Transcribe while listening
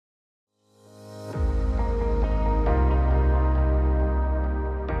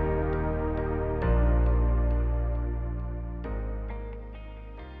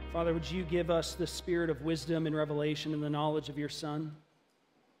Father, would you give us the spirit of wisdom and revelation and the knowledge of your Son?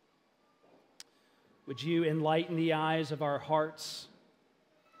 Would you enlighten the eyes of our hearts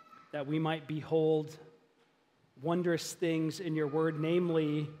that we might behold wondrous things in your word,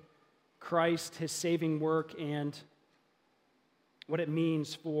 namely Christ, his saving work, and what it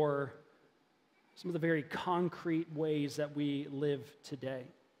means for some of the very concrete ways that we live today.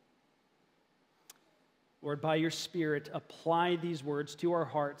 Lord, by your Spirit, apply these words to our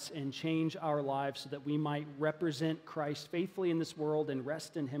hearts and change our lives so that we might represent Christ faithfully in this world and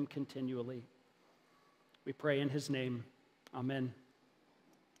rest in him continually. We pray in his name. Amen.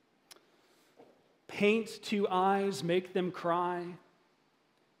 Paint to eyes, make them cry.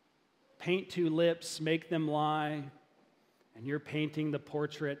 Paint to lips, make them lie. And you're painting the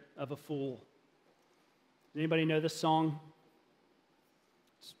portrait of a fool. Does anybody know this song?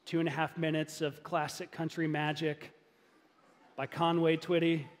 It's 2.5 minutes of classic country magic by Conway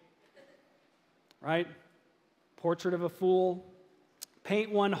Twitty. Right? Portrait of a fool.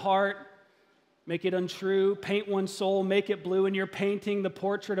 Paint one heart, make it untrue. Paint one soul, make it blue. And you're painting the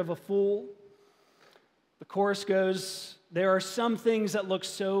portrait of a fool. The chorus goes, there are some things that look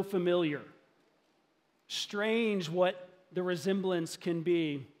so familiar. Strange what the resemblance can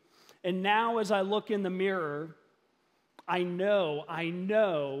be. And now as I look in the mirror, I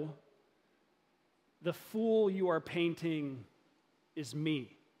know the fool you are painting is me.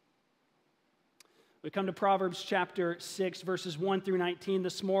 We come to Proverbs chapter 6, verses 1 through 19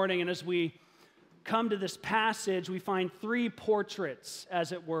 this morning, and as we come to this passage, we find 3 portraits,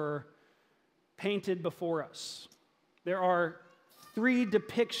 as it were, painted before us. There are 3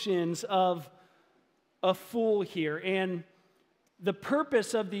 depictions of a fool here, and the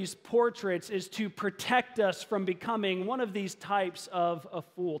purpose of these portraits is to protect us from becoming one of these types of a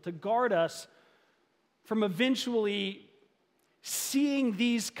fool, to guard us from eventually seeing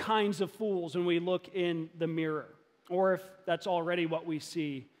these kinds of fools when we look in the mirror. Or if that's already what we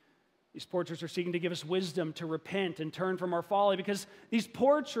see, these portraits are seeking to give us wisdom to repent and turn from our folly, because these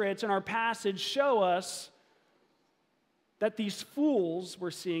portraits in our passage show us that these fools we're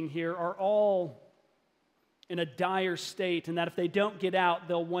seeing here are all in a dire state, and that if they don't get out,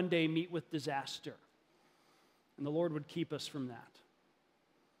 they'll one day meet with disaster. And the Lord would keep us from that.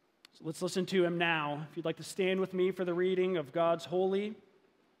 So let's listen to him now. If you'd like to stand with me for the reading of God's holy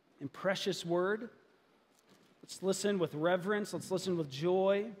and precious word, let's listen with reverence, let's listen with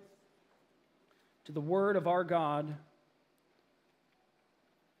joy to the word of our God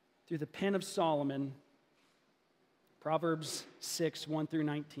through the pen of Solomon, Proverbs 6, 1 through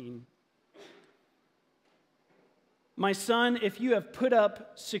 19. My son, if you have put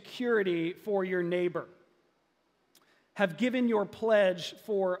up security for your neighbor, have given your pledge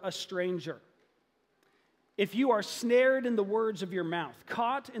for a stranger, if you are snared in the words of your mouth,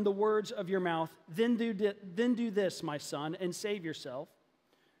 caught in the words of your mouth, then do this, my son, and save yourself.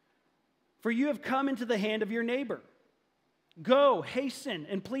 For you have come into the hand of your neighbor. Go, hasten,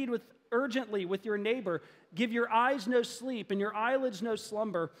 and plead urgently with your neighbor. Give your eyes no sleep and your eyelids no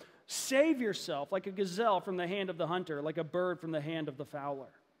slumber. Save yourself like a gazelle from the hand of the hunter, like a bird from the hand of the fowler.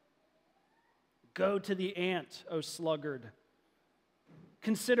 Go to the ant, O sluggard.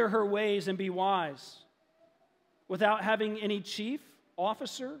 Consider her ways and be wise. Without having any chief,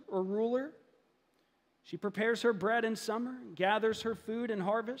 officer, or ruler, she prepares her bread in summer, gathers her food in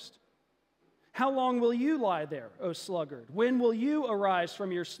harvest. How long will you lie there, O sluggard? When will you arise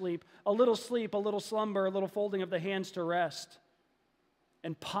from your sleep, a little slumber, a little folding of the hands to rest?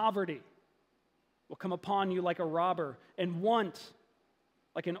 And poverty will come upon you like a robber, and want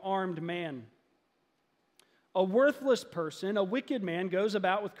like an armed man. A worthless person, a wicked man, goes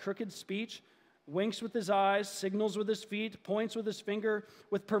about with crooked speech, winks with his eyes, signals with his feet, points with his finger,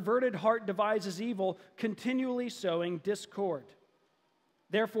 with perverted heart devises evil, continually sowing discord.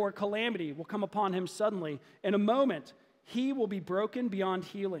 Therefore, calamity will come upon him suddenly. In a moment, he will be broken beyond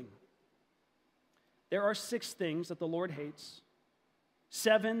healing. There are 6 things that the Lord hates,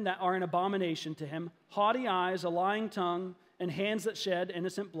 7 that are an abomination to him: haughty eyes, a lying tongue, and hands that shed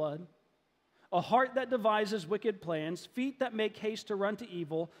innocent blood, a heart that devises wicked plans, feet that make haste to run to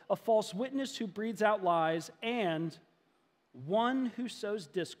evil, a false witness who breathes out lies, and one who sows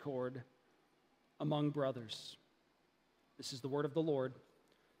discord among brothers. This is the word of the Lord.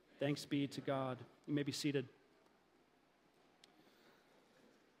 Thanks be to God. You may be seated.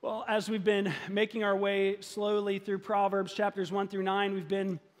 Well, as we've been making our way slowly through Proverbs chapters 1 through 9, we've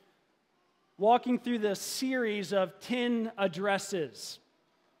been walking through this series of 10 addresses.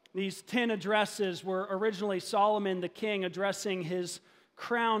 These 10 addresses were originally Solomon the king addressing his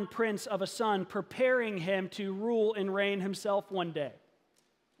crown prince of a son, preparing him to rule and reign himself one day.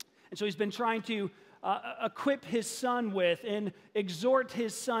 And so he's been trying to equip his son with and exhort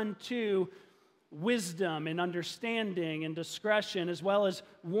his son to wisdom and understanding and discretion, as well as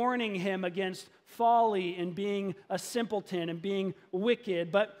warning him against folly and being a simpleton and being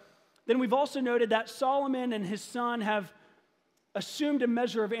wicked. But then we've also noted that Solomon and his son have assumed a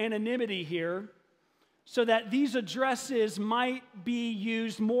measure of anonymity here so that these addresses might be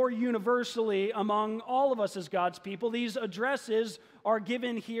used more universally among all of us as God's people. These addresses are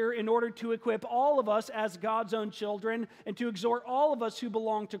given here in order to equip all of us as God's own children and to exhort all of us who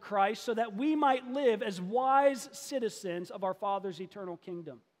belong to Christ so that we might live as wise citizens of our Father's eternal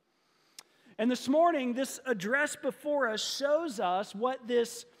kingdom. And this morning, this address before us shows us what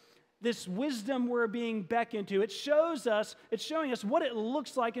this wisdom we're being beckoned to. It's showing us what it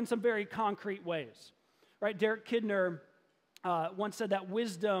looks like in some very concrete ways. Right? Derek Kidner once said that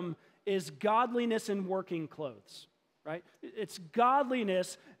wisdom is godliness in working clothes. Right? It's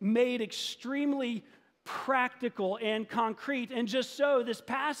godliness made extremely practical and concrete. And just so, this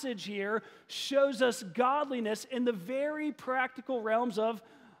passage here shows us godliness in the very practical realms of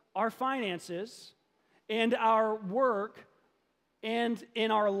our finances and our work and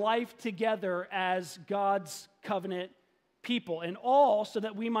in our life together as God's covenant people, and all so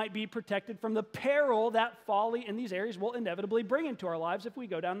that we might be protected from the peril that folly in these areas will inevitably bring into our lives if we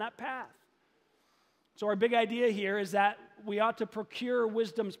go down that path. So our big idea here is that we ought to procure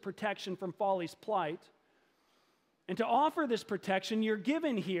wisdom's protection from folly's plight. And to offer this protection, you're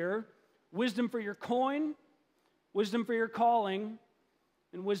given here wisdom for your coin, wisdom for your calling,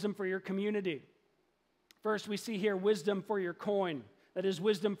 and wisdom for your community. First, we see here wisdom for your coin. That is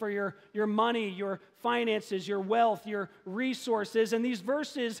wisdom for your money, your finances, your wealth, your resources. And these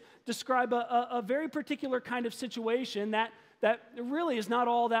verses describe a very particular kind of situation that really is not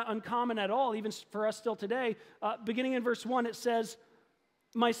all that uncommon at all, even for us still today. Beginning in verse 1, it says,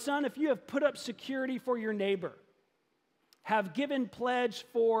 "My son, if you have put up security for your neighbor, have given pledge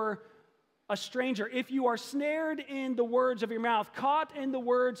for a stranger, if you are snared in the words of your mouth, caught in the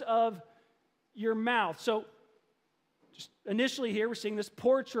words of your mouth." So, just initially here, we're seeing this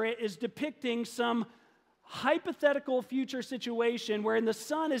portrait is depicting some hypothetical future situation wherein the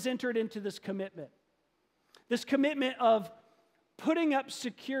son has entered into this commitment. This commitment of putting up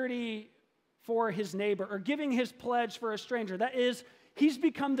security for his neighbor or giving his pledge for a stranger. That is, he's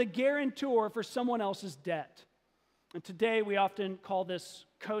become the guarantor for someone else's debt. And today we often call this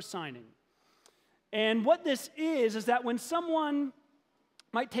co-signing. And what this is that when someone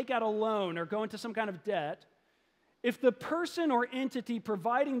might take out a loan or go into some kind of debt, if the person or entity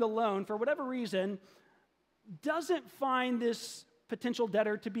providing the loan, for whatever reason, doesn't find this potential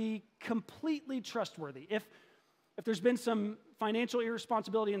debtor to be completely trustworthy, if there's been some financial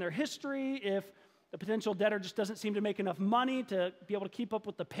irresponsibility in their history, if the potential debtor just doesn't seem to make enough money to be able to keep up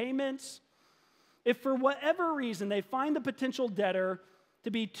with the payments, if for whatever reason they find the potential debtor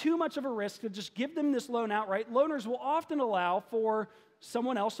to be too much of a risk to just give them this loan outright, loaners will often allow for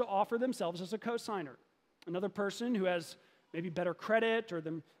someone else to offer themselves as a co-signer. Another person who has maybe better credit or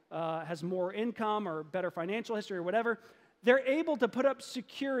has more income or better financial history or whatever, they're able to put up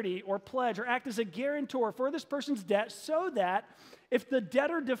security or pledge or act as a guarantor for this person's debt so that if the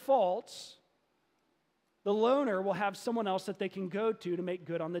debtor defaults, the loaner will have someone else that they can go to make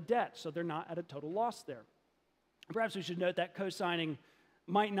good on the debt, so they're not at a total loss there. Perhaps we should note that co-signing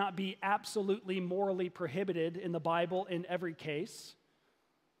might not be absolutely morally prohibited in the Bible in every case.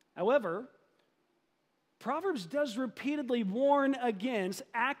 However, Proverbs does repeatedly warn against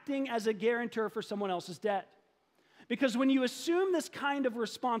acting as a guarantor for someone else's debt. Because when you assume this kind of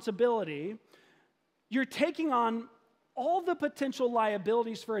responsibility, you're taking on all the potential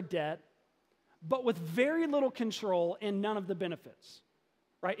liabilities for a debt, but with very little control and none of the benefits.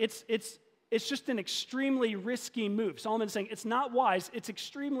 Right? It's just an extremely risky move. Solomon's saying it's not wise, it's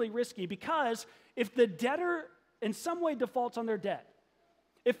extremely risky, because if the debtor in some way defaults on their debt,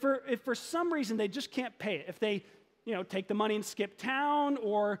 if for some reason they just can't pay it, if they take the money and skip town,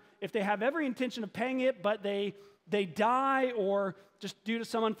 or if they have every intention of paying it but they die, or just due to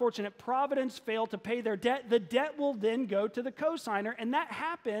some unfortunate providence fail to pay their debt, the debt will then go to the cosigner, and that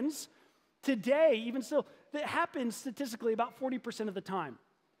happens today, even still. That happens statistically about 40% of the time.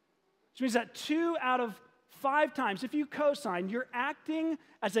 Which means that 2 out of 5 times, if you cosign, you're acting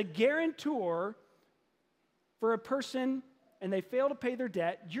as a guarantor for a person and they fail to pay their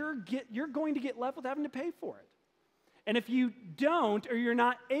debt, you're going to get left with having to pay for it. And if you don't, or you're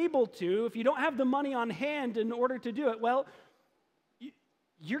not able to, if you don't have the money on hand in order to do it, well,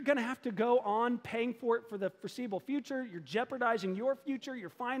 you're going to have to go on paying for it for the foreseeable future. You're jeopardizing your future, your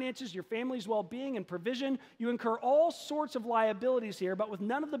finances, your family's well-being and provision. You incur all sorts of liabilities here, but with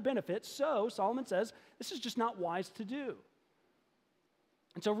none of the benefits. So, Solomon says, this is just not wise to do.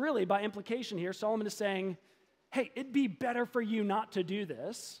 And so really, by implication here, Solomon is saying, hey, it'd be better for you not to do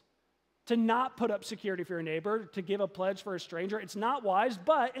this, to not put up security for your neighbor, to give a pledge for a stranger. It's not wise,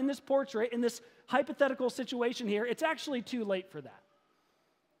 but in this portrait, in this hypothetical situation here, it's actually too late for that.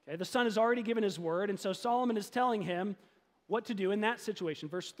 Okay, the son has already given his word, and so Solomon is telling him what to do in that situation.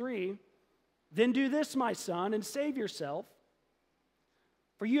 Verse 3, then do this, my son, and save yourself,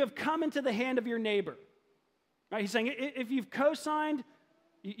 for you have come into the hand of your neighbor. Right, he's saying if you've co-signed,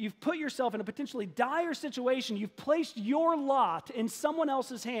 you've put yourself in a potentially dire situation, you've placed your lot in someone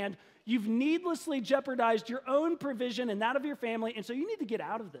else's hand, you've needlessly jeopardized your own provision and that of your family, and so you need to get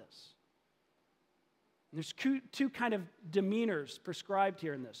out of this. And there's two kind of demeanors prescribed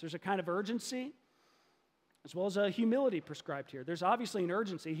here in this. There's a kind of urgency as well as a humility prescribed here. There's obviously an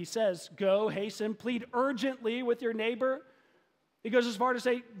urgency. He says, go, hasten, plead urgently with your neighbor. He goes as far to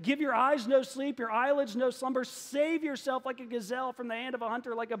say, give your eyes no sleep, your eyelids no slumber, save yourself like a gazelle from the hand of a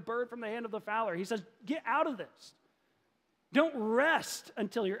hunter, like a bird from the hand of the fowler. He says, get out of this. Don't rest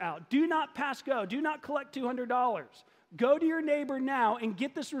until you're out. Do not pass go. Do not collect $200. Go to your neighbor now and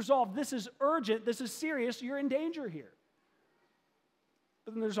get this resolved. This is urgent. This is serious. You're in danger here.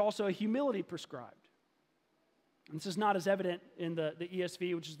 But then there's also a humility prescribed. And this is not as evident in the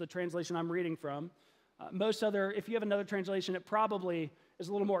ESV, which is the translation I'm reading from. If you have another translation, it probably is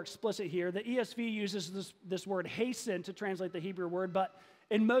a little more explicit here. The ESV uses this word hasten to translate the Hebrew word, but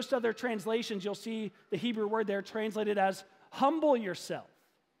in most other translations, you'll see the Hebrew word there translated as humble yourself.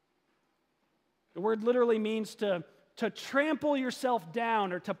 The word literally means to trample yourself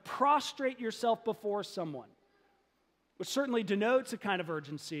down or to prostrate yourself before someone, which certainly denotes a kind of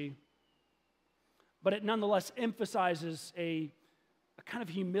urgency, but it nonetheless emphasizes a kind of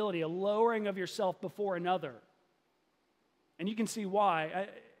humility, a lowering of yourself before another. And you can see why.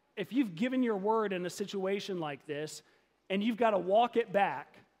 If you've given your word in a situation like this and you've got to walk it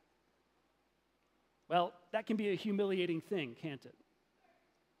back, well, that can be a humiliating thing, can't it?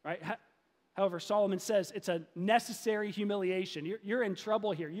 Right? However, Solomon says it's a necessary humiliation. You're in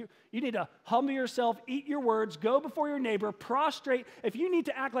trouble here. You need to humble yourself, eat your words, go before your neighbor, prostrate. If you need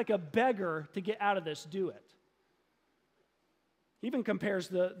to act like a beggar to get out of this, do it. He even compares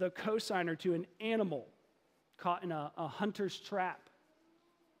the cosigner to an animal caught in a hunter's trap.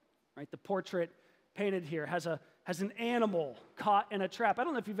 Right? The portrait painted here has an animal caught in a trap. I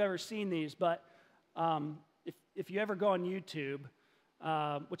don't know if you've ever seen these, but if you ever go on YouTube,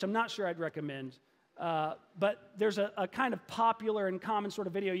 which I'm not sure I'd recommend, but there's a kind of popular and common sort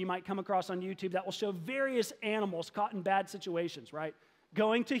of video you might come across on YouTube that will show various animals caught in bad situations, right?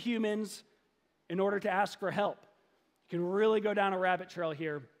 Going to humans in order to ask for help. You can really go down a rabbit trail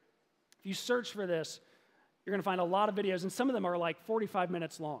here. If you search for this, you're going to find a lot of videos, and some of them are like 45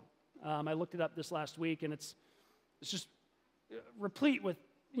 minutes long. I looked it up this last week, and it's just replete with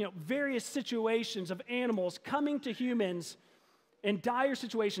various situations of animals coming to humans in dire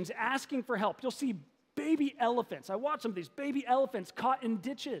situations, asking for help. You'll see baby elephants. I watched some of these baby elephants caught in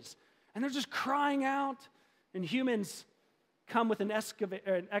ditches, and they're just crying out, and humans come with an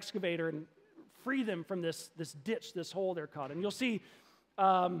excavator and free them from this ditch, this hole they're caught in. You'll see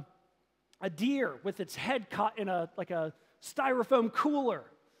a deer with its head caught in a styrofoam cooler,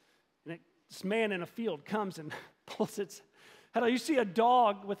 and this man in a field comes and pulls its head out. You see a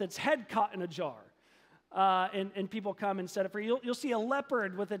dog with its head caught in a jar. And people come and set it free. You'll see a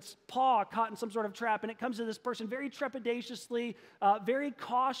leopard with its paw caught in some sort of trap, and it comes to this person very trepidatiously, very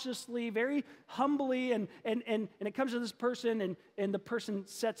cautiously, very humbly, and it comes to this person, and the person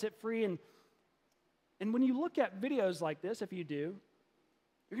sets it free. And when you look at videos like this, if you do,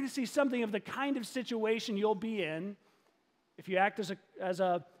 you're going to see something of the kind of situation you'll be in if you act as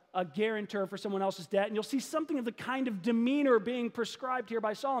a guarantor for someone else's debt, and you'll see something of the kind of demeanor being prescribed here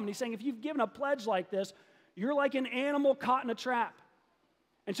by Solomon. He's saying if you've given a pledge like this, you're like an animal caught in a trap.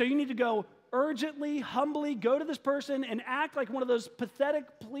 And so you need to go urgently, humbly, go to this person and act like one of those pathetic,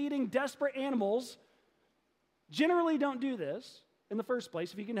 pleading, desperate animals. Generally don't do this in the first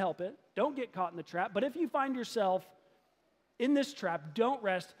place if you can help it. Don't get caught in the trap. But if you find yourself in this trap, don't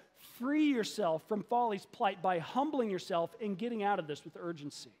rest. Free yourself from folly's plight by humbling yourself and getting out of this with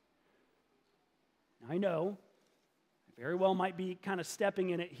urgency. I know I very well might be kind of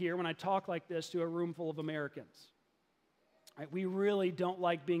stepping in it here when I talk like this to a room full of Americans. Right? We really don't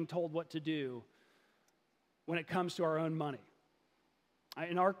like being told what to do when it comes to our own money.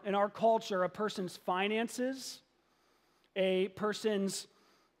 In our culture, a person's finances, a person's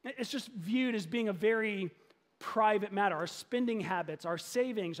It's just viewed as being a very private matter. Our spending habits, our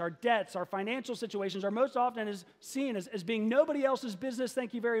savings, our debts, our financial situations are most often seen as being nobody else's business,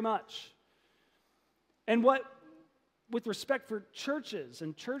 thank you very much. And with respect for churches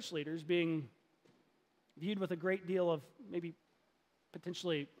and church leaders being viewed with a great deal of maybe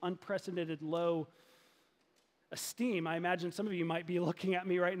potentially unprecedented low esteem, I imagine some of you might be looking at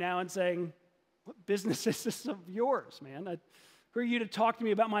me right now and saying, what business is this of yours, man? Who are you to talk to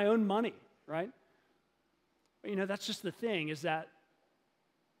me about my own money, right? But that's just the thing, is that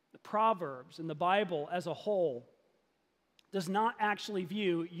the Proverbs and the Bible as a whole does not actually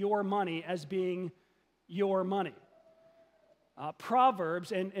view your money as being your money.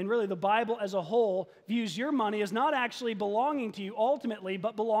 Proverbs and really the Bible as a whole views your money as not actually belonging to you ultimately,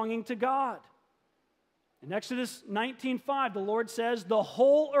 but belonging to God. In Exodus 19:5, the Lord says, the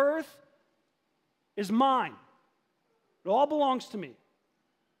whole earth is mine. It all belongs to me.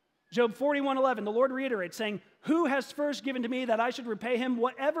 Job 41:11, the Lord reiterates, saying, who has first given to me that I should repay him?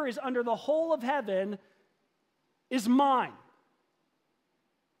 Whatever is under the whole of heaven is mine.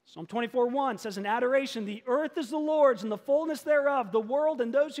 Psalm 24:1 says in adoration, the earth is the Lord's and the fullness thereof, the world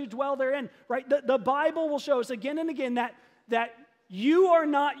and those who dwell therein. Right? The Bible will show us again and again that you are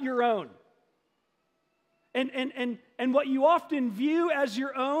not your own. And what you often view as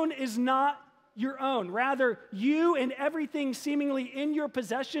your own is not your own. Rather, you and everything seemingly in your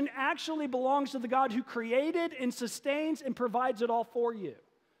possession actually belongs to the God who created and sustains and provides it all for you.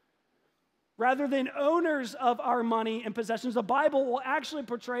 Rather than owners of our money and possessions, the Bible will actually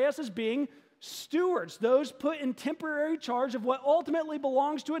portray us as being stewards, those put in temporary charge of what ultimately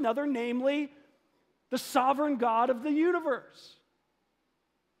belongs to another, namely the sovereign God of the universe.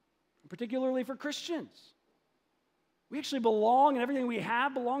 Particularly for Christians. We actually belong, and everything we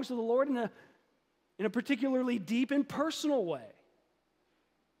have belongs to the Lord in a particularly deep and personal way.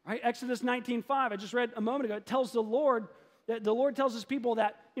 Right? Exodus 19:5, I just read a moment ago, it tells the Lord tells his people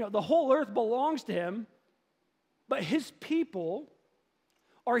that the whole earth belongs to him, but his people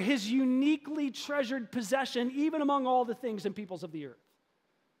are his uniquely treasured possession, even among all the things and peoples of the earth.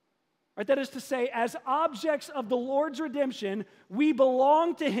 Right? That is to say, as objects of the Lord's redemption, we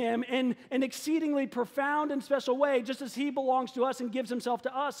belong to him in an exceedingly profound and special way, just as he belongs to us and gives himself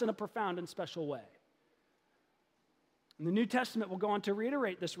to us in a profound and special way. And the New Testament will go on to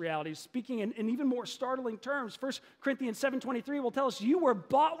reiterate this reality, speaking in even more startling terms. 1 Corinthians 7:23 will tell us, you were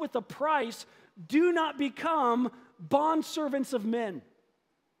bought with a price. Do not become bondservants of men.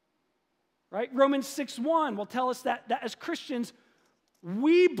 Right? Romans 6:1 will tell us that as Christians,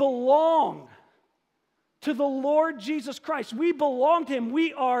 we belong to the Lord Jesus Christ. We belong to him.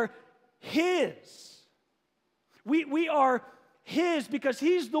 We are his. We are his because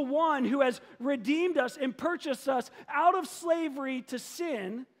he's the one who has redeemed us and purchased us out of slavery to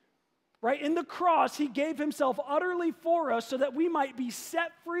sin. Right? In the cross, he gave himself utterly for us so that we might be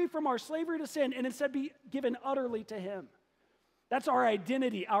set free from our slavery to sin and instead be given utterly to him. That's our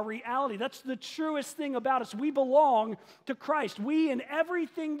identity, our reality. That's the truest thing about us. We belong to Christ. We and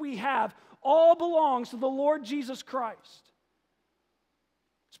everything we have all belongs to the Lord Jesus Christ.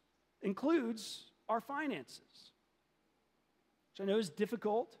 It includes our finances, which I know is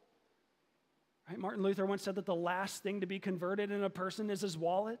difficult. Right? Martin Luther once said that the last thing to be converted in a person is his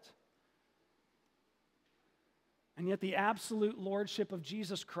wallet. And yet the absolute lordship of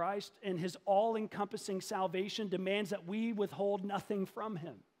Jesus Christ and his all-encompassing salvation demands that we withhold nothing from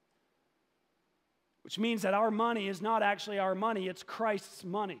him. Which means that our money is not actually our money, it's Christ's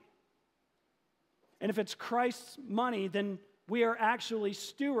money. And if it's Christ's money, then we are actually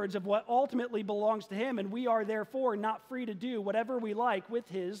stewards of what ultimately belongs to him, and we are therefore not free to do whatever we like with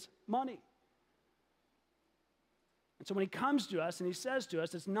his money. And so when he comes to us and he says to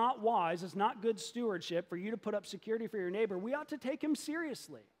us, it's not wise, it's not good stewardship for you to put up security for your neighbor, we ought to take him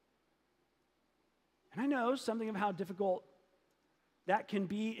seriously. And I know something of how difficult that can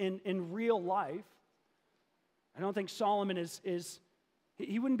be in real life. I don't think Solomon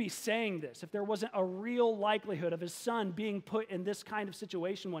he wouldn't be saying this if there wasn't a real likelihood of his son being put in this kind of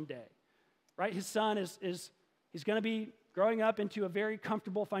situation one day. Right? His son he's going to be growing up into a very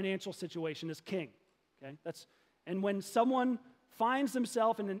comfortable financial situation as king. Okay? And when someone finds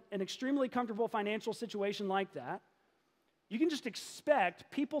themselves in an extremely comfortable financial situation like that, you can just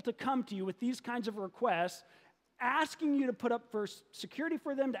expect people to come to you with these kinds of requests, asking you to put up for security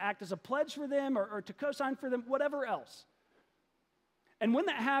for them, to act as a pledge for them, or to co-sign for them, whatever else. And when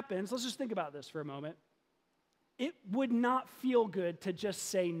that happens, let's just think about this for a moment. It would not feel good to just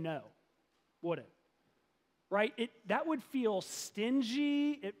say no, would it? right? That would feel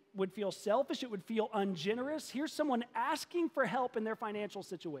stingy, it would feel selfish, it would feel ungenerous. Here's someone asking for help in their financial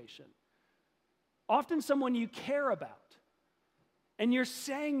situation. Often someone you care about, and you're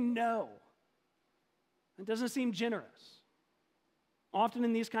saying no. It doesn't seem generous. Often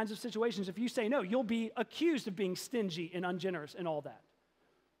in these kinds of situations, if you say no, you'll be accused of being stingy and ungenerous and all that.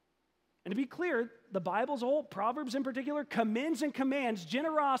 And to be clear, the Bible as a whole, Proverbs in particular, commends and commands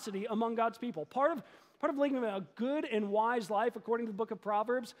generosity among God's people. Part of living a good and wise life, according to the book of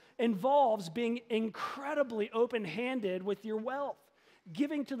Proverbs, involves being incredibly open-handed with your wealth,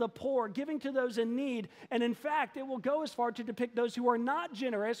 giving to the poor, giving to those in need. And in fact, it will go as far to depict those who are not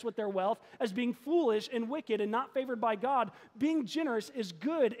generous with their wealth as being foolish and wicked and not favored by God. Being generous is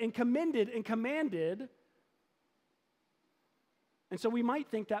good and commended and commanded. And so we might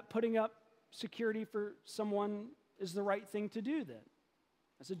think that putting up security for someone is the right thing to do then.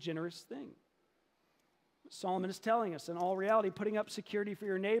 That's a generous thing. Solomon is telling us, in all reality, putting up security for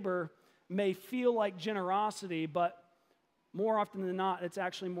your neighbor may feel like generosity, but more often than not, it's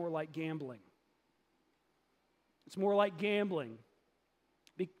actually more like gambling. It's more like gambling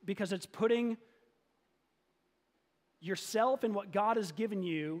because it's putting yourself and what God has given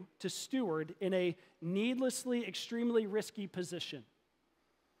you to steward in a needlessly, extremely risky position.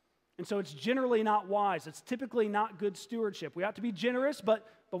 And so it's generally not wise. It's typically not good stewardship. We ought to be generous, but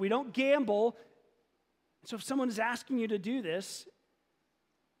we don't gamble. So if someone is asking you to do this,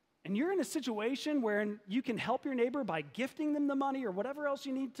 and you're in a situation where you can help your neighbor by gifting them the money or whatever else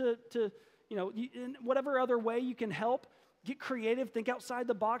you need to in whatever other way you can help, get creative, think outside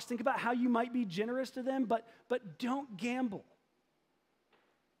the box, think about how you might be generous to them, but don't gamble.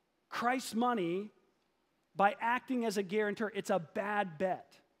 Christ's money, by acting as a guarantor, it's a bad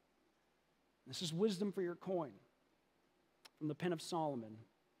bet. This is wisdom for your coin from the pen of Solomon,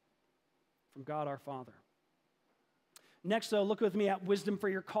 from God our Father. Next, though, look with me at wisdom for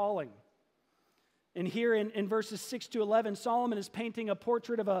your calling. And here in verses 6 to 11, Solomon is painting a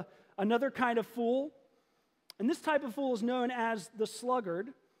portrait of another kind of fool. And this type of fool is known as the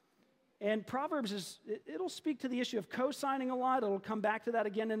sluggard. And Proverbs, it'll speak to the issue of co-signing a lot. It'll come back to that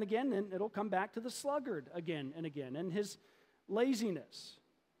again and again. And it'll come back to the sluggard again and again and his laziness.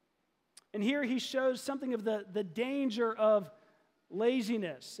 And here he shows something of the danger of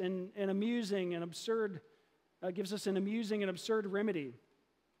laziness and amusing and absurd. Gives us an amusing and absurd remedy.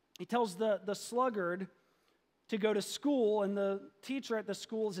 He tells the sluggard to go to school, and the teacher at the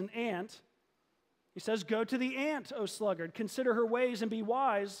school is an ant. He says, "Go to the ant, O sluggard. Consider her ways and be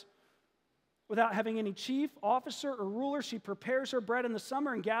wise. Without having any chief, officer, or ruler, she prepares her bread in the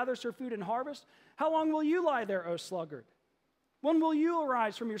summer and gathers her food in harvest. How long will you lie there, O sluggard? When will you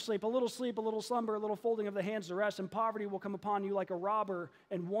arise from your sleep? A little slumber, a little folding of the hands to rest, and poverty will come upon you like a robber,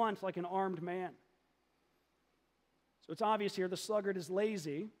 and want like an armed man." So it's obvious here the sluggard is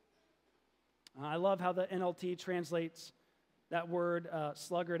lazy. I love how the NLT translates that word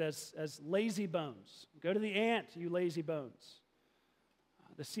sluggard as lazy bones. Go to the ant, you lazy bones.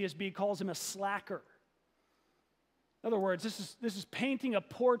 The CSB calls him a slacker. In other words, this is painting a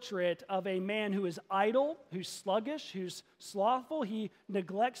portrait of a man who is idle, who's sluggish, who's slothful. He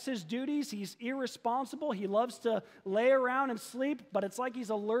neglects his duties. He's irresponsible. He loves to lay around and sleep, but it's like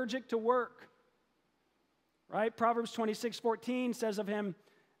he's allergic to work. Right? Proverbs 26:14 says of him,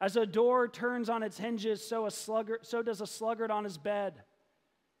 "As a door turns on its hinges, so does a sluggard on his bed."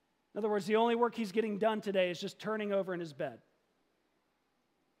 In other words, the only work he's getting done today is just turning over in his bed.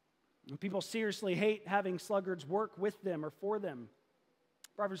 And people seriously hate having sluggards work with them or for them.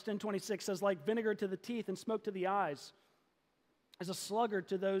 Proverbs 10:26 says, "Like vinegar to the teeth and smoke to the eyes, as a sluggard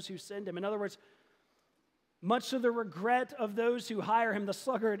to those who send him." In other words, much to the regret of those who hire him, the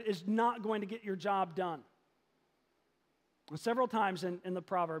sluggard is not going to get your job done. Several times in the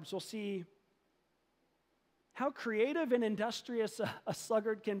Proverbs, we'll see how creative and industrious a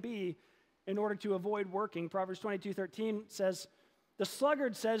sluggard can be in order to avoid working. Proverbs 22:13 says, the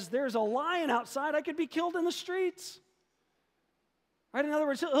sluggard says, "There's a lion outside, I could be killed in the streets." Right? In other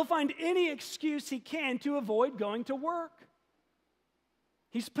words, he'll find any excuse he can to avoid going to work.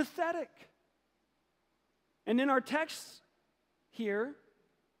 He's pathetic. And in our text here,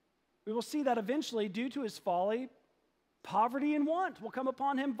 we will see that eventually, due to his folly, poverty and want will come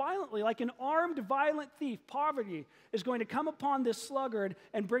upon him violently. Like an armed, violent thief, poverty is going to come upon this sluggard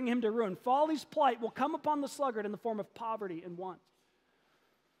and bring him to ruin. Folly's plight will come upon the sluggard in the form of poverty and want.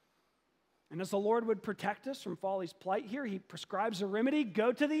 And as the Lord would protect us from folly's plight here, he prescribes a remedy.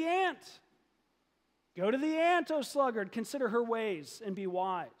 Go to the ant. Go to the ant, O sluggard. Consider her ways and be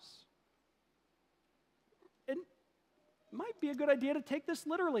wise. It might be a good idea to take this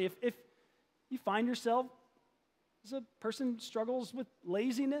literally. If you find yourself As a person struggles with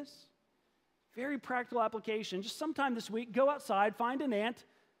laziness, very practical application. Just sometime this week, go outside, find an ant,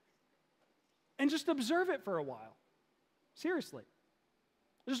 and just observe it for a while. Seriously.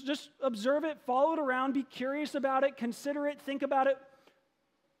 Just observe it, follow it around, be curious about it, consider it, think about it.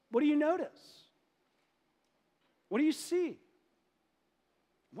 What do you notice? What do you see?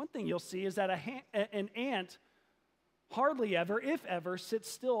 One thing you'll see is that an ant hardly ever, if ever, sits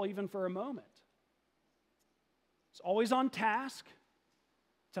still even for a moment. It's always on task.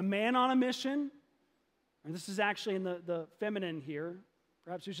 It's a man on a mission. And this is actually in the feminine here.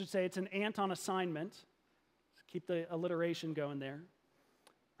 Perhaps we should say it's an ant on assignment. Let's keep the alliteration going there.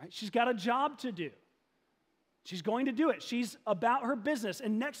 Right? She's got a job to do. She's going to do it. She's about her business,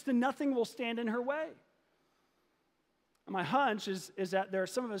 and next to nothing will stand in her way. And my hunch is that there are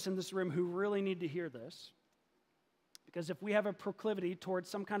some of us in this room who really need to hear this. Because if we have a proclivity towards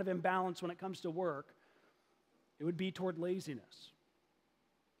some kind of imbalance when it comes to work, it would be toward laziness.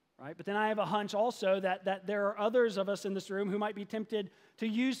 Right? But then I have a hunch also that there are others of us in this room who might be tempted to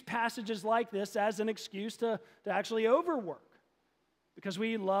use passages like this as an excuse to actually overwork. Because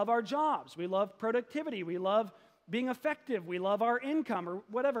we love our jobs, we love productivity, we love being effective, we love our income or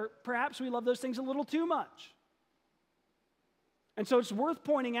whatever. Perhaps we love those things a little too much. And so it's worth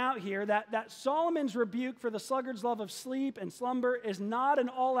pointing out here that Solomon's rebuke for the sluggard's love of sleep and slumber is not an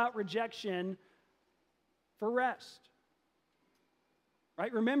all-out rejection for rest.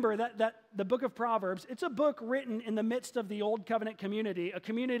 Right? Remember that the Book of Proverbs, it's a book written in the midst of the Old Covenant community, a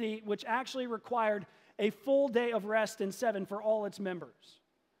community which actually required a full day of rest in 7 for all its members.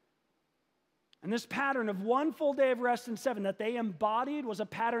 And this pattern of one full day of rest in 7 that they embodied was a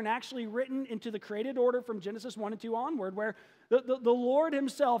pattern actually written into the created order from Genesis 1 and 2 onward, where the Lord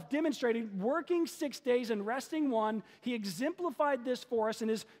himself demonstrated working 6 days and resting 1. He exemplified this for us in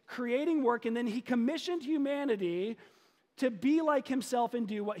his creating work, and then he commissioned humanity to be like himself and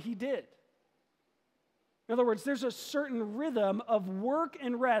do what he did. In other words, there's a certain rhythm of work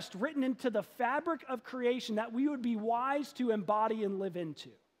and rest written into the fabric of creation that we would be wise to embody and live into.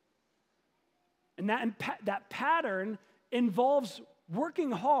 And that pattern involves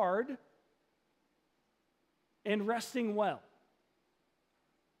working hard and resting well.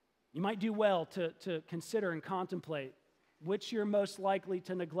 You might do well to consider and contemplate which you're most likely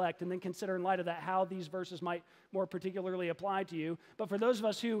to neglect, and then consider in light of that how these verses might more particularly apply to you. But for those of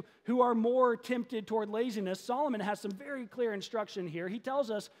us who are more tempted toward laziness, Solomon has some very clear instruction here. He tells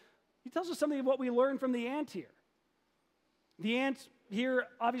us something of what we learn from the ant here. The ant here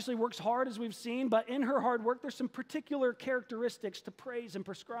obviously works hard, as we've seen, but in her hard work, there's some particular characteristics to praise and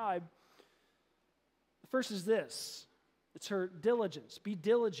prescribe. The first is this. It's her diligence. Be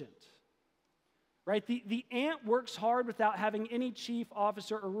diligent. Right? The ant works hard without having any chief,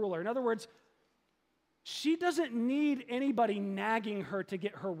 officer, or ruler. In other words, she doesn't need anybody nagging her to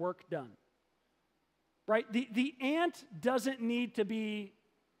get her work done. Right? The ant doesn't need to be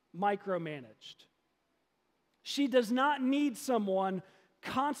micromanaged. She does not need someone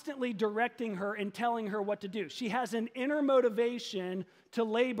constantly directing her and telling her what to do. She has an inner motivation to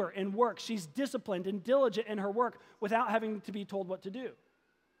labor and work. She's disciplined and diligent in her work without having to be told what to do.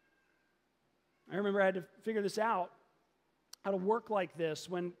 I remember I had to figure this out, how to work like this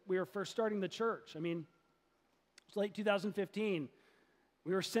when we were first starting the church. I mean, it was late 2015.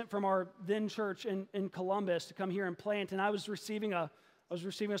 We were sent from our then church in Columbus to come here and plant, and I was receiving a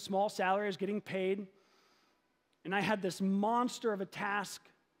small salary. I was getting paid, and I had this monster of a task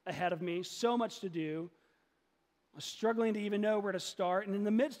ahead of me, so much to do. I was struggling to even know where to start, and in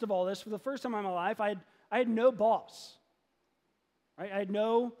the midst of all this, for the first time in my life, I had no boss. Right? I had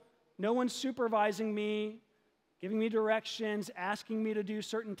no one supervising me, giving me directions, asking me to do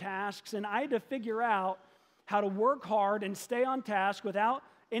certain tasks, and I had to figure out how to work hard and stay on task without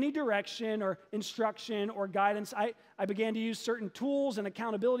any direction or instruction or guidance. I began to use certain tools and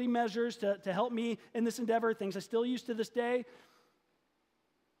accountability measures to help me in this endeavor, things I still use to this day.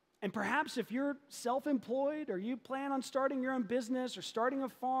 And perhaps if you're self-employed or you plan on starting your own business or starting a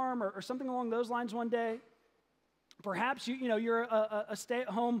farm or something along those lines one day, perhaps you're a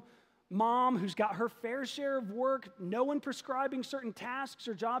stay-at-home mom who's got her fair share of work, no one prescribing certain tasks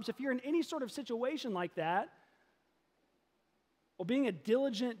or jobs. If you're in any sort of situation like that, well, being a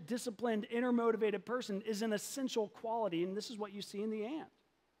diligent, disciplined, inner-motivated person is an essential quality, and this is what you see in the ant.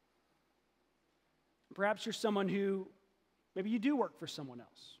 Perhaps you're someone who, maybe you do work for someone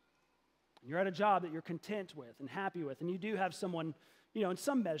else. You're at a job that you're content with and happy with, and you do have someone, in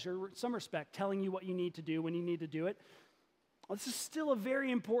some measure, some respect, telling you what you need to do when you need to do it. Well, this is still a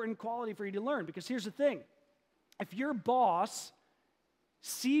very important quality for you to learn, because here's the thing. If your boss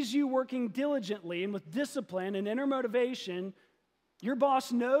sees you working diligently and with discipline and inner motivation, your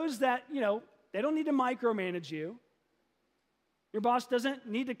boss knows that, they don't need to micromanage you. Your boss doesn't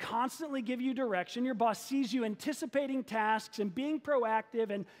need to constantly give you direction. Your boss sees you anticipating tasks and being proactive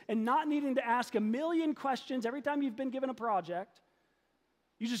and not needing to ask a million questions every time you've been given a project.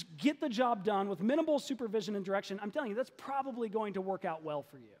 You just get the job done with minimal supervision and direction. I'm telling you, that's probably going to work out well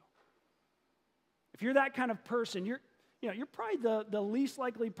for you. If you're that kind of person, you're probably the least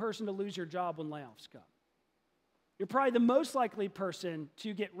likely person to lose your job when layoffs come. You're probably the most likely person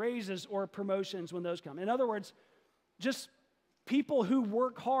to get raises or promotions when those come. In other words, just people who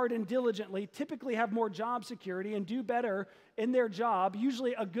work hard and diligently typically have more job security and do better in their job.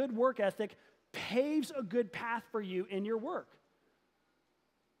 Usually a good work ethic paves a good path for you in your work.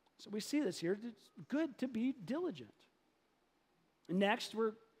 So we see this here. It's good to be diligent. And next,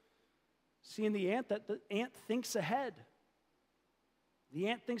 we're seeing the ant thinks ahead. The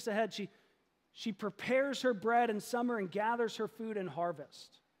ant thinks ahead. She prepares her bread in summer and gathers her food in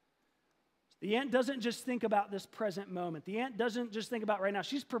harvest. The ant doesn't just think about this present moment. The ant doesn't just think about right now.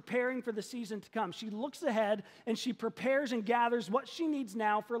 She's preparing for the season to come. She looks ahead and she prepares and gathers what she needs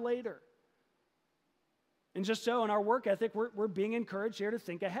now for later. And just so in our work ethic, we're being encouraged here to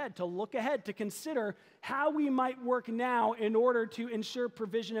think ahead, to look ahead, to consider how we might work now in order to ensure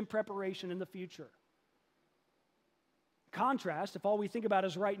provision and preparation in the future. Contrast, if all we think about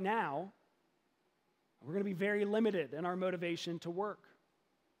is right now, we're going to be very limited in our motivation to work.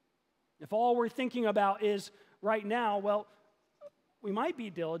 If all we're thinking about is right now, well, we might be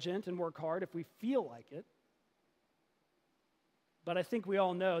diligent and work hard if we feel like it. But I think we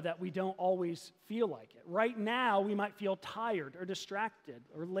all know that we don't always feel like it. Right now, we might feel tired or distracted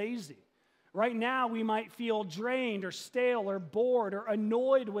or lazy. Right now, we might feel drained or stale or bored or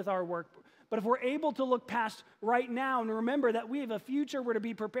annoyed with our work. But if we're able to look past right now and remember that we have a future we're to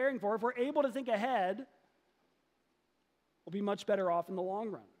be preparing for, if we're able to think ahead, we'll be much better off in the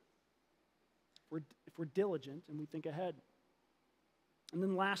long run. If we're diligent and we think ahead. And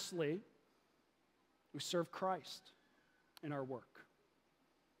then lastly, we serve Christ in our work.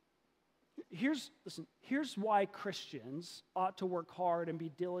 Here's why Christians ought to work hard and be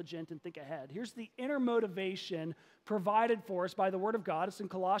diligent and think ahead. Here's the inner motivation provided for us by the Word of God. It's in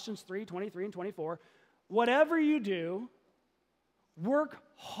Colossians 3:23 and 24. Whatever you do, work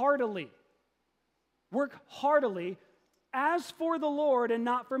heartily. Work heartily as for the Lord and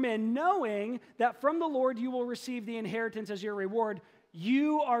not for men, knowing that from the Lord you will receive the inheritance as your reward.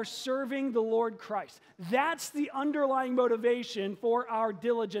 You are serving the Lord Christ. That's the underlying motivation for our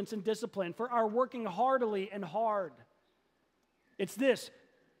diligence and discipline, for our working heartily and hard. It's this: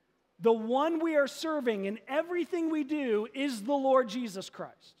 the one we are serving in everything we do is the Lord Jesus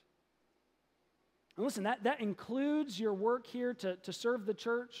Christ. And listen, that includes your work here to serve the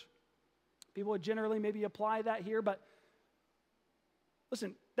church. People would generally maybe apply that here, but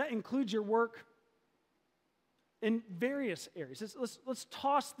listen, that includes your work in various areas. Let's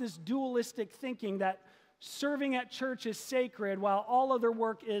toss this dualistic thinking that serving at church is sacred while all other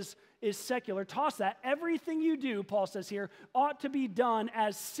work is secular. Toss that. Everything you do, Paul says here, ought to be done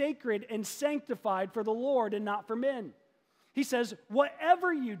as sacred and sanctified for the Lord and not for men. He says,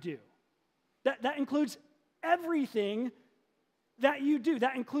 whatever you do, that includes everything that you do.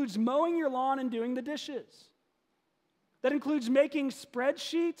 That includes mowing your lawn and doing the dishes. That includes making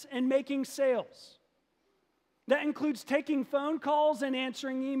spreadsheets and making sales. That includes taking phone calls and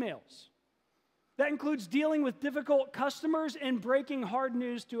answering emails. That includes dealing with difficult customers and breaking hard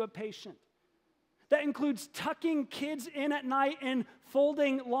news to a patient. That includes tucking kids in at night and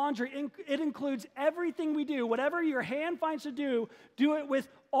folding laundry. It includes everything we do. Whatever your hand finds to do it with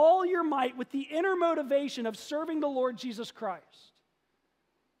all your might, with the inner motivation of serving the Lord Jesus Christ.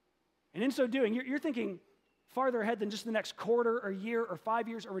 And in so doing, you're thinking farther ahead than just the next quarter or year or 5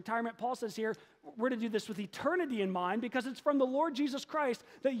 years or retirement. Paul says here, we're to do this with eternity in mind because it's from the Lord Jesus Christ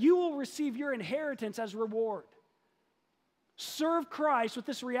that you will receive your inheritance as reward. Serve Christ with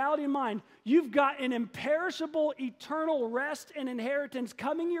this reality in mind. You've got an imperishable, eternal rest and inheritance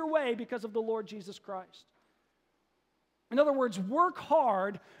coming your way because of the Lord Jesus Christ. In other words, work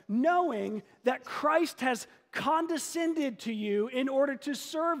hard knowing that Christ has condescended to you in order to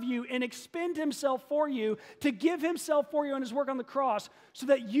serve you and expend himself for you, to give himself for you on his work on the cross so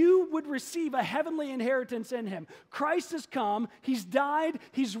that you would receive a heavenly inheritance in him. Christ has come, he's died,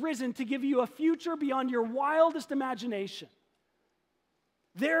 he's risen to give you a future beyond your wildest imagination.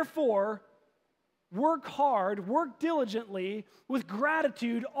 Therefore, work hard, work diligently with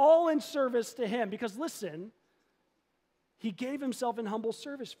gratitude, all in service to him. Because listen, he gave himself in humble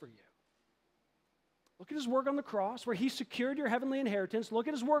service for you. Look at his work on the cross where he secured your heavenly inheritance. Look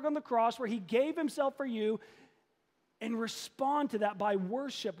at his work on the cross where he gave himself for you, and respond to that by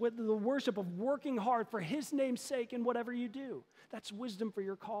worship, with the worship of working hard for his name's sake in whatever you do. That's wisdom for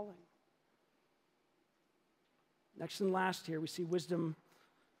your calling. Next and last here, we see wisdom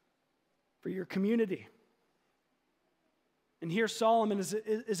for your community. And here Solomon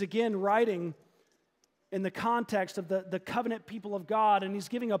is again writing in the context of the covenant people of God, and he's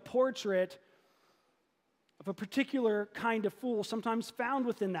giving a portrait of a particular kind of fool, sometimes found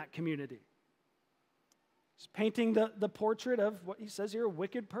within that community. He's painting the portrait of what he says here, a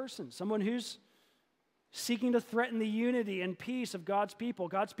wicked person, someone who's seeking to threaten the unity and peace of God's people.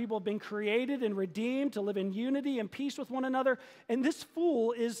 God's people have been created and redeemed to live in unity and peace with one another, and this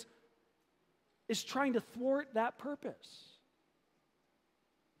fool is trying to thwart that purpose.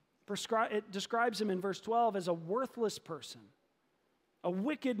 It describes him in verse 12 as a worthless person, a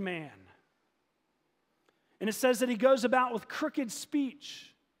wicked man. And it says that he goes about with crooked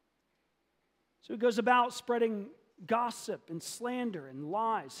speech. So he goes about spreading gossip and slander and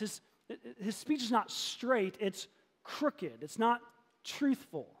lies. His speech is not straight, it's crooked. It's not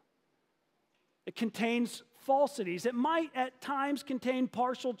truthful. It contains falsities. It might at times contain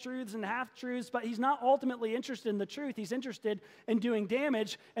partial truths and half-truths, but he's not ultimately interested in the truth. He's interested in doing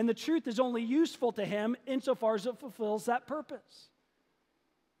damage, and the truth is only useful to him insofar as it fulfills that purpose.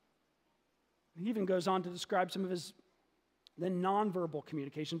 He even goes on to describe some of his then nonverbal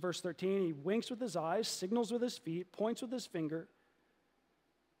communication. Verse 13, he winks with his eyes, signals with his feet, points with his finger.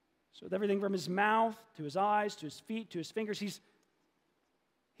 So with everything from his mouth to his eyes to his feet to his fingers,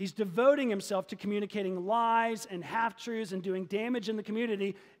 he's devoting himself to communicating lies and half-truths and doing damage in the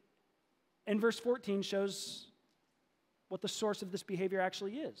community. And verse 14 shows what the source of this behavior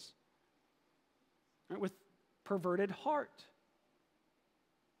actually is. Right? With perverted heart,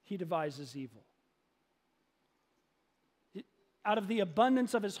 he devises evil. Out of the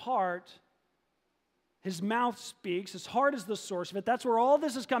abundance of his heart, his mouth speaks. His heart is the source of it. That's where all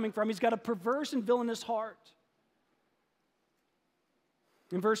this is coming from. He's got a perverse and villainous heart.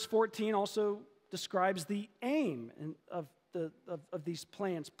 And verse 14 also describes the aim of these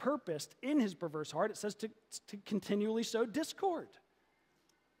plans purposed in his perverse heart. It says to continually sow discord.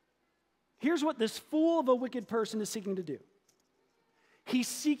 Here's what this fool of a wicked person is seeking to do. He's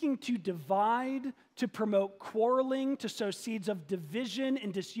seeking to divide, to promote quarreling, to sow seeds of division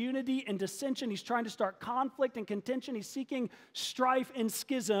and disunity and dissension. He's trying to start conflict and contention. He's seeking strife and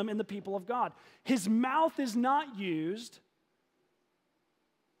schism in the people of God. His mouth is not used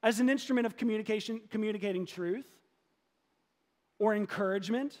as an instrument of communicating truth or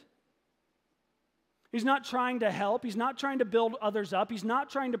encouragement. He's not trying to help. He's not trying to build others up. He's not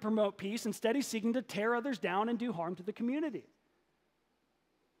trying to promote peace. Instead, he's seeking to tear others down and do harm to the community.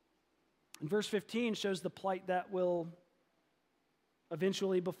 And verse 15 shows the plight that will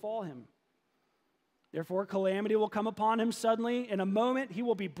eventually befall him. Therefore, calamity will come upon him suddenly. In a moment, he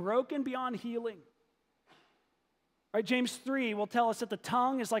will be broken beyond healing. Right, James 3 will tell us that the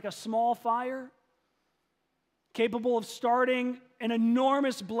tongue is like a small fire, capable of starting an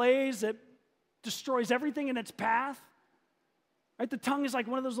enormous blaze that destroys everything in its path. Right, the tongue is like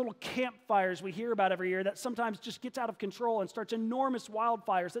one of those little campfires we hear about every year that sometimes just gets out of control and starts enormous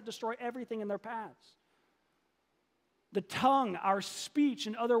wildfires that destroy everything in their paths. The tongue, our speech,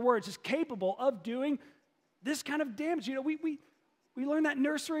 in other words, is capable of doing this kind of damage. You know, we learn that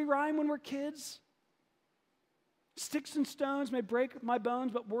nursery rhyme when we're kids. Sticks and stones may break my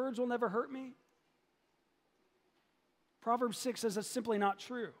bones, but words will never hurt me. Proverbs 6 says that's simply not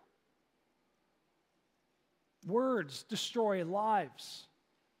true. Words destroy lives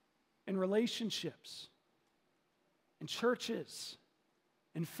and relationships and churches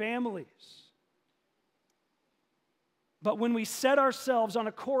and families. But when we set ourselves on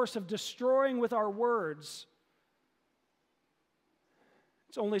a course of destroying with our words,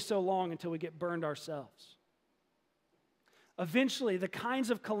 it's only so long until we get burned ourselves. Eventually, the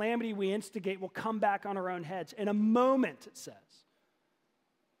kinds of calamity we instigate will come back on our own heads. In a moment, it says.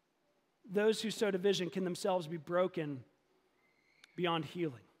 Those who sow division can themselves be broken beyond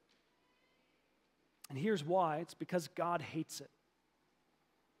healing. And here's why. It's because God hates it.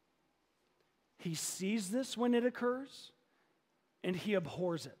 He sees this when it occurs, and he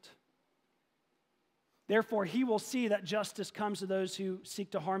abhors it. Therefore, he will see that justice comes to those who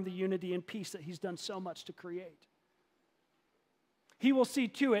seek to harm the unity and peace that he's done so much to create. He will see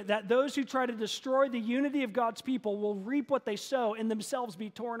to it that those who try to destroy the unity of God's people will reap what they sow and themselves be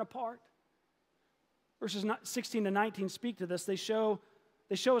torn apart. Verses 16 to 19 speak to this. They show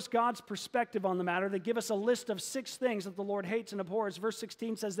They show us God's perspective on the matter. They give us a list of 6 things that the Lord hates and abhors. Verse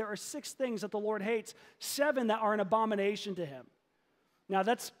 16 says there are 6 things that the Lord hates, 7 that are an abomination to him. Now,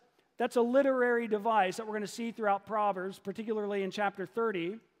 that's a literary device that we're going to see throughout Proverbs, particularly in chapter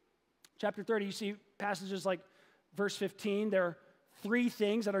 30. Chapter 30, you see passages like verse 15. There are 3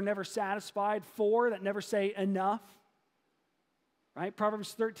 things that are never satisfied, 4 that never say enough. Right?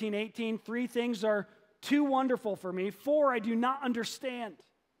 Proverbs 13:18, 3 things are too wonderful for me, 4 I do not understand.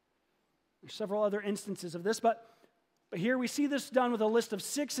 There's several other instances of this, but here we see this done with a list of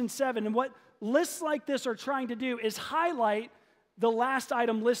 6 and 7. And what lists like this are trying to do is highlight the last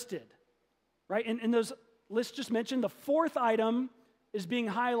item listed. Right? In those lists just mentioned, the 4th item is being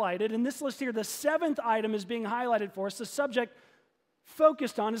highlighted. In this list here, the 7th item is being highlighted for us. The subject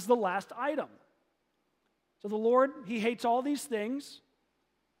focused on is the last item. So the Lord, he hates all these things,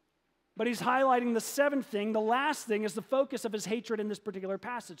 but he's highlighting the 7th thing. The last thing is the focus of his hatred in this particular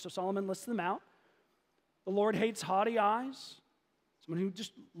passage. So Solomon lists them out. The Lord hates haughty eyes, someone who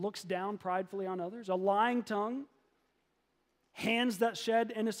just looks down pridefully on others, a lying tongue, hands that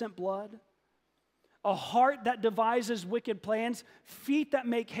shed innocent blood, a heart that devises wicked plans, feet that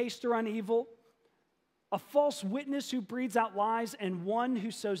make haste to run evil, a false witness who breathes out lies, and one who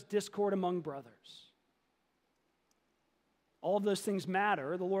sows discord among brothers. All of those things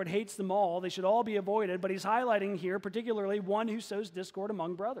matter. The Lord hates them all. They should all be avoided, but he's highlighting here particularly one who sows discord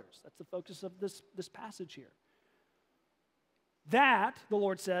among brothers. That's the focus of this passage here. That, the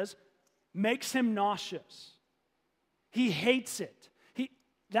Lord says, makes him nauseous. He hates it.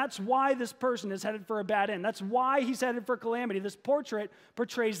 That's why this person is headed for a bad end. That's why he's headed for calamity. This portrait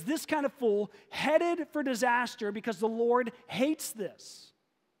portrays this kind of fool headed for disaster because the Lord hates this.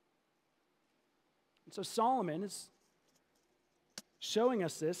 And so Solomon is showing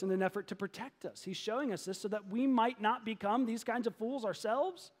us this in an effort to protect us. He's showing us this so that we might not become these kinds of fools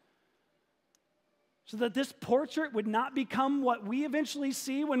ourselves, so that this portrait would not become what we eventually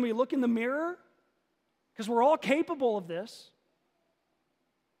see when we look in the mirror, because we're all capable of this.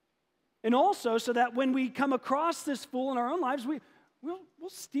 And also so that when we come across this fool in our own lives, we'll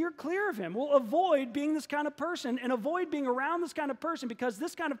steer clear of him. We'll avoid being this kind of person and avoid being around this kind of person, because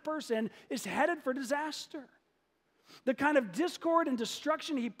this kind of person is headed for disaster. The kind of discord and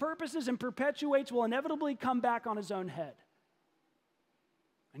destruction he purposes and perpetuates will inevitably come back on his own head.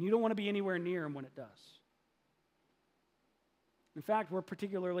 And you don't want to be anywhere near him when it does. In fact, we're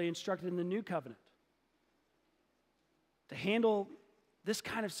particularly instructed in the New Covenant to handle this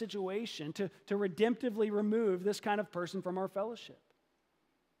kind of situation, to redemptively remove this kind of person from our fellowship.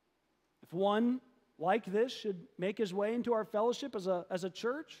 If one like this should make his way into our fellowship as a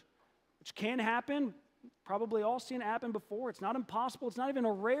church, which can happen, probably all seen it happen before. It's not impossible. It's not even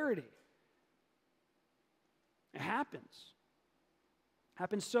a rarity. It happens.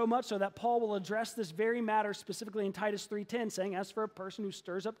 Happens so much so that Paul will address this very matter specifically in Titus 3:10, saying, as for a person who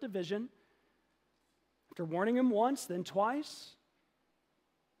stirs up division, after warning him once, then twice,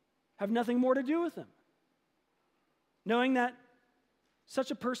 have nothing more to do with him. Knowing that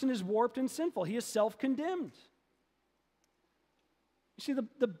such a person is warped and sinful. He is self-condemned. You see,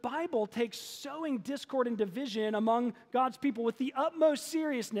 the Bible takes sowing discord and division among God's people with the utmost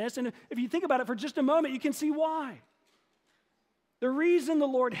seriousness. And if you think about it for just a moment, you can see why. The reason the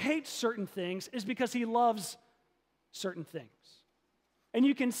Lord hates certain things is because he loves certain things. And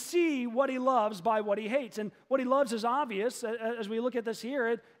you can see what he loves by what he hates. And what he loves is obvious as we look at this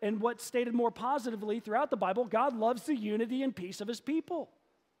here, and what's stated more positively throughout the Bible. God loves the unity and peace of his people.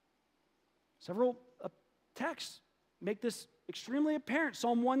 Several texts make this extremely apparent.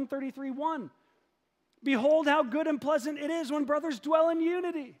 Psalm 133:1. Behold how good and pleasant it is when brothers dwell in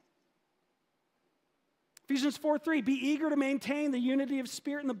unity. Ephesians 4:3. Be eager to maintain the unity of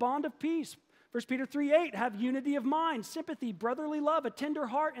spirit and the bond of peace. 1 Peter 3:8, have unity of mind, sympathy, brotherly love, a tender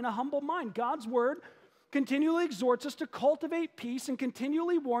heart, and a humble mind. God's word continually exhorts us to cultivate peace and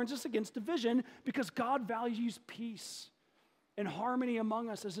continually warns us against division, because God values peace and harmony among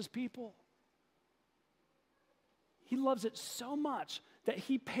us as his people. He loves it so much that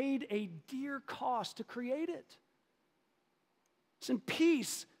he paid a dear cost to create it. Listen,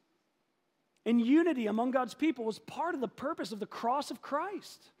 peace and unity among God's people was part of the purpose of the cross of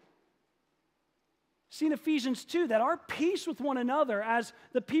Christ. See in Ephesians 2 that our peace with one another as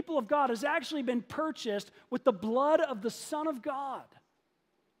the people of God has actually been purchased with the blood of the Son of God.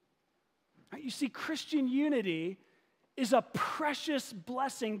 Right? You see, Christian unity is a precious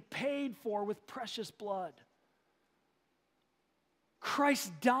blessing paid for with precious blood.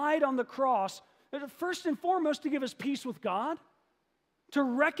 Christ died on the cross, first and foremost, to give us peace with God, to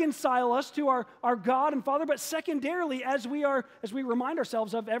reconcile us to our God and Father, but secondarily, as we remind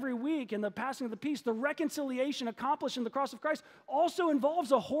ourselves of every week in the passing of the peace, the reconciliation accomplished in the cross of Christ also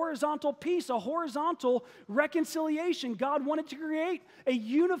involves a horizontal peace, a horizontal reconciliation. God wanted to create a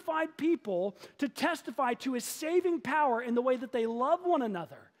unified people to testify to his saving power in the way that they love one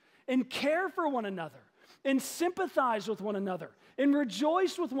another and care for one another and sympathize with one another, and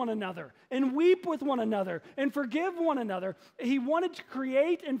rejoice with one another, and weep with one another, and forgive one another. He wanted to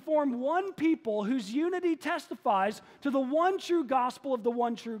create and form one people whose unity testifies to the one true gospel of the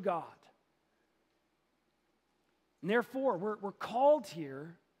one true God. And therefore, we're called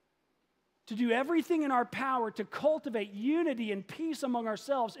here to do everything in our power to cultivate unity and peace among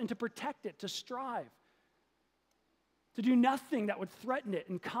ourselves and to protect it, to strive, to do nothing that would threaten it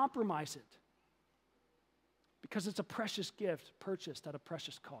and compromise it, because it's a precious gift purchased at a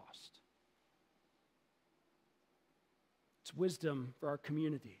precious cost. It's wisdom for our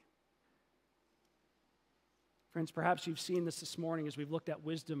community. Friends, perhaps you've seen this morning as we've looked at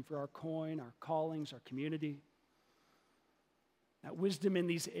wisdom for our coin, our callings, our community. That wisdom in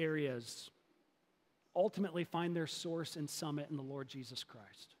these areas ultimately find their source and summit in the Lord Jesus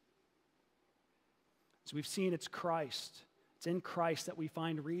Christ. As we've seen, it's Christ. It's in Christ that we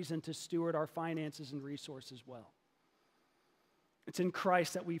find reason to steward our finances and resources well. It's in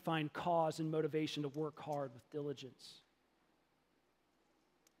Christ that we find cause and motivation to work hard with diligence.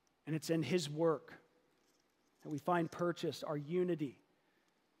 And it's in his work that we find purchased our unity,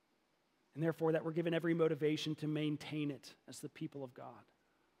 and therefore that we're given every motivation to maintain it as the people of God.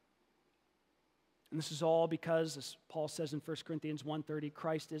 And this is all because, as Paul says in 1 Corinthians 1:30,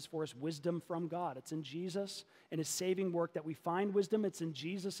 Christ is for us wisdom from God. It's in Jesus and his saving work that we find wisdom. It's in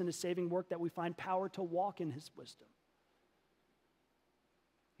Jesus and his saving work that we find power to walk in his wisdom.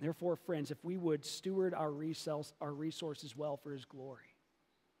 Therefore, friends, if we would steward our resources well for his glory,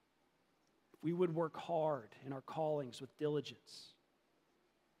 if we would work hard in our callings with diligence,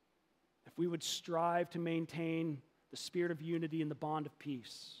 if we would strive to maintain the spirit of unity and the bond of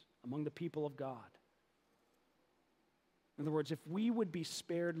peace among the people of God, in other words, if we would be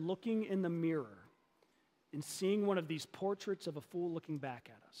spared looking in the mirror and seeing one of these portraits of a fool looking back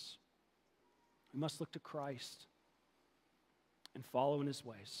at us, we must look to Christ and follow in his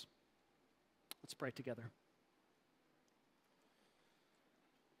ways. Let's pray together.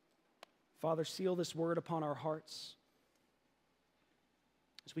 Father, seal this word upon our hearts.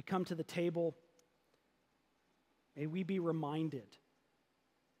 As we come to the table, may we be reminded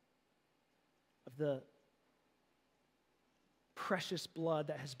of the precious blood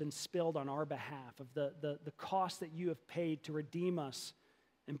that has been spilled on our behalf, of the cost that you have paid to redeem us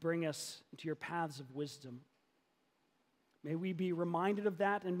and bring us into your paths of wisdom. May we be reminded of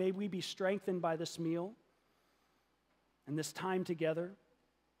that, and may we be strengthened by this meal and this time together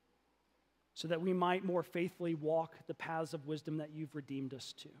so that we might more faithfully walk the paths of wisdom that you've redeemed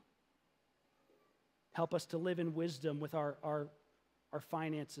us to. Help us to live in wisdom with our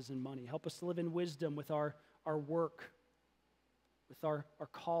finances and money. Help us to live in wisdom with our work, with our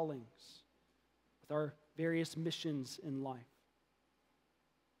callings, with our various missions in life.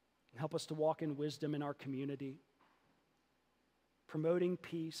 And help us to walk in wisdom in our community, promoting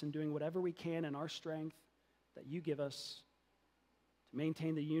peace and doing whatever we can in our strength that you give us to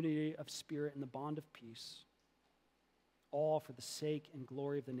maintain the unity of spirit and the bond of peace, all for the sake and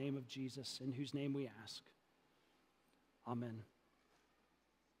glory of the name of Jesus, in whose name we ask. Amen.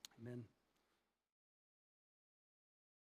 Amen.